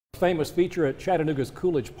famous feature at Chattanooga's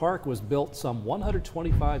Coolidge Park was built some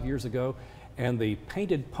 125 years ago, and the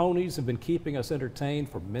painted ponies have been keeping us entertained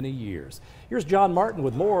for many years. Here's John Martin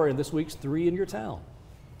with more in this week's 3 in Your Town.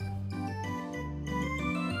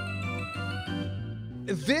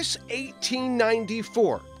 This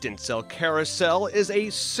 1894 Dinsell Carousel is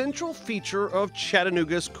a central feature of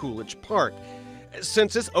Chattanooga's Coolidge Park.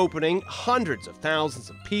 Since its opening, hundreds of thousands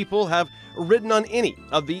of people have ridden on any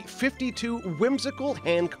of the 52 whimsical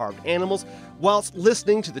hand-carved animals whilst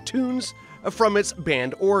listening to the tunes from its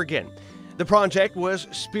band organ. The project was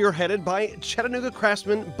spearheaded by Chattanooga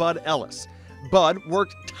craftsman Bud Ellis. Bud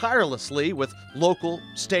worked tirelessly with local,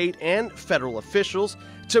 state, and federal officials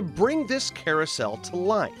to bring this carousel to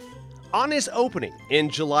life. On his opening in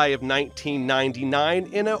July of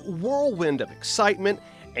 1999, in a whirlwind of excitement,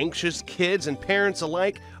 anxious kids and parents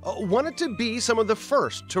alike wanted to be some of the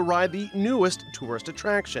first to ride the newest tourist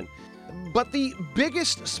attraction. But the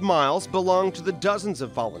biggest smiles belong to the dozens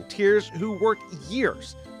of volunteers who worked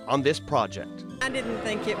years on this project. I didn't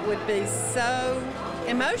think it would be so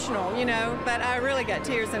emotional, but I really got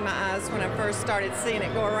tears in my eyes when I first started seeing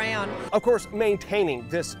it go around. Of course, maintaining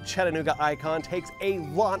this Chattanooga icon takes a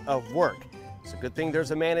lot of work. It's a good thing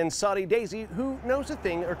there's a man in Soddy Daisy who knows a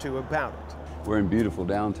thing or two about it. We're in beautiful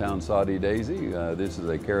downtown Soddy Daisy. This is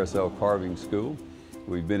a carousel carving school.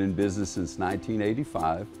 We've been in business since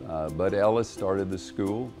 1985. Bud Ellis started the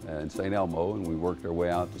school in St. Elmo, and we worked our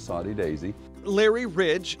way out to Soddy Daisy. Larry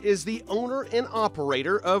Ridge is the owner and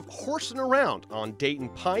operator of Horsin' Around on Dayton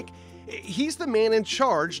Pike. He's the man in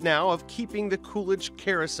charge now of keeping the Coolidge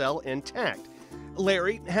Carousel intact.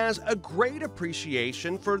 Larry has a great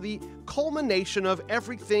appreciation for the culmination of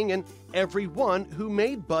everything and everyone who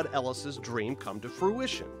made Bud Ellis's dream come to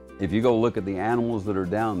fruition. If you go look at the animals that are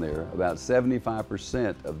down there, about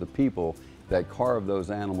 75% of the people that carved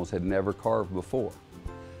those animals had never carved before.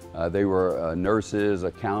 They were nurses,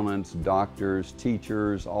 accountants, doctors,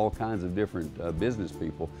 teachers, all kinds of different business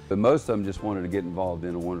people. But most of them just wanted to get involved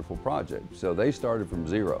in a wonderful project. So they started from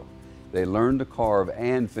zero. They learned to carve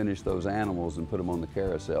and finish those animals and put them on the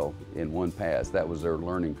carousel in one pass. That was their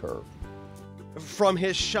learning curve. From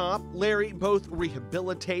his shop, Larry both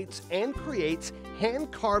rehabilitates and creates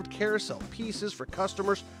hand-carved carousel pieces for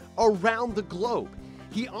customers around the globe.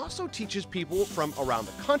 He also teaches people from around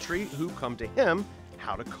the country who come to him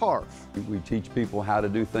how to carve. We teach people how to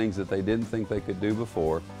do things that they didn't think they could do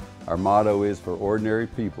before. Our motto is for ordinary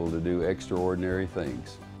people to do extraordinary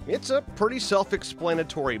things. It's a pretty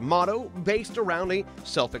self-explanatory motto based around a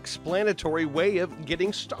self-explanatory way of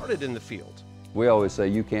getting started in the field. We always say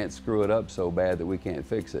you can't screw it up so bad that we can't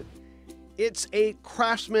fix it. It's a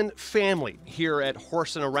craftsman family here at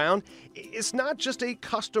Horsin' Around. It's not just a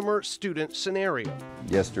customer-student scenario.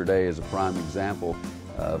 Yesterday is a prime example.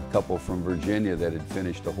 A couple from Virginia that had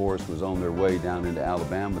finished a horse was on their way down into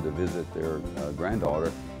Alabama to visit their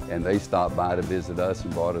granddaughter, and they stopped by to visit us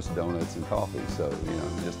and brought us donuts and coffee. So,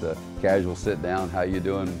 just a casual sit down, how you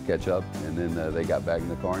doing, catch up, and then they got back in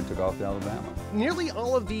the car and took off to Alabama. Nearly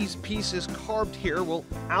all of these pieces carved here will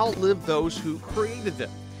outlive those who created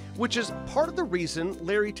them, which is part of the reason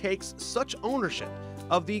Larry takes such ownership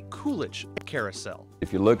of the Coolidge Carousel.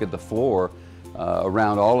 If you look at the floor,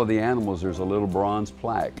 around all of the animals there's a little bronze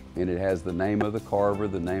plaque, and it has the name of the carver,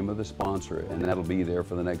 the name of the sponsor, and that'll be there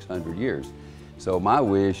for the next 100 years. So my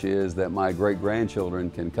wish is that my great-grandchildren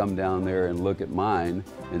can come down there and look at mine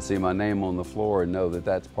and see my name on the floor and know that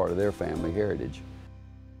that's part of their family heritage.